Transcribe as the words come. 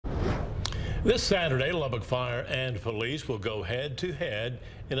This Saturday, Lubbock Fire and Police will go head-to-head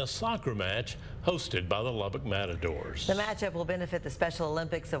in a soccer match hosted by the Lubbock Matadors. The matchup will benefit the Special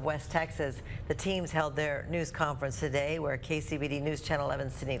Olympics of West Texas. The teams held their news conference today where KCBD News Channel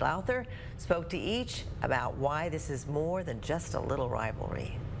 11's Sydney Lowther spoke to each about why this is more than just a little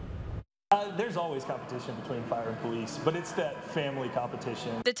rivalry. There's always competition between fire and police, but it's that family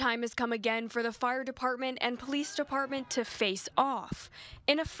competition. The time has come again for the fire department and police department to face off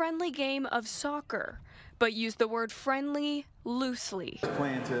in a friendly game of soccer, but use the word friendly loosely.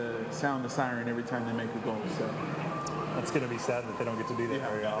 Plan to sound the siren every time they make a goal, so It's going to be sad that they don't get to do that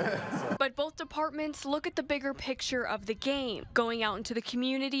very often. So. But both departments look at the bigger picture of the game, going out into the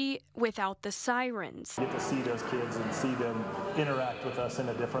community without the sirens. Get to see those kids and see them interact with us in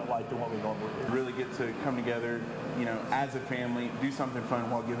a different light than what we normally do. Really get to come together, as a family, do something fun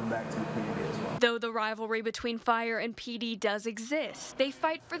while giving back to the community as well. Though the rivalry between fire and PD does exist, they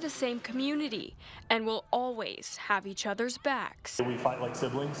fight for the same community and will always have each other's backs. We fight like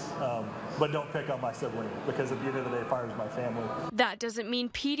siblings, but don't pick on my sibling because at the end of the day, fire is my family. That doesn't mean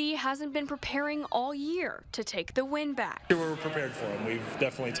PD hasn't been preparing all year to take the win back. We're prepared for them. We've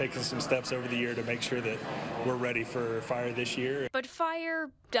definitely taken some steps over the year to make sure that we're ready for fire this year. But fire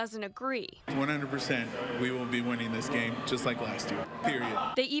doesn't agree. 100% we will be winning this game just like last year, period.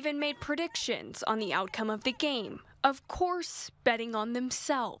 They even made predictions on the outcome of the game. Of course, betting on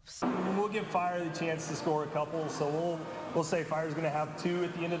themselves. We'll give fire the chance to score a couple, so we'll say fire's going to have 2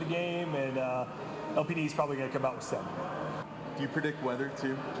 at the end of the game, and LPD is probably going to come out with 7. Do you predict weather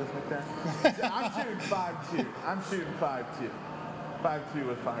too, just like that? I'm shooting 5-2. I'm shooting 5-2. 5-2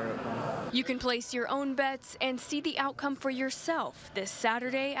 with fire up front. You can place your own bets and see the outcome for yourself this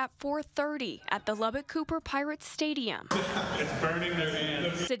Saturday at 4:30 at the Lubbock Cooper Pirates Stadium. It's burning their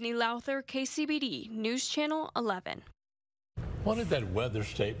hands. Sydney Lowther, KCBD News Channel 11. What did that weather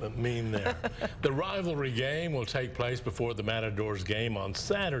statement mean there? The rivalry game will take place before the Matadors game on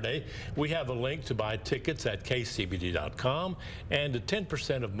Saturday. We have a link to buy tickets at kcbd.com, and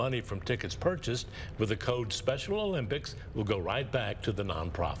 10% of money from tickets purchased with the code Special Olympics will go right back to the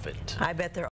nonprofit. I bet there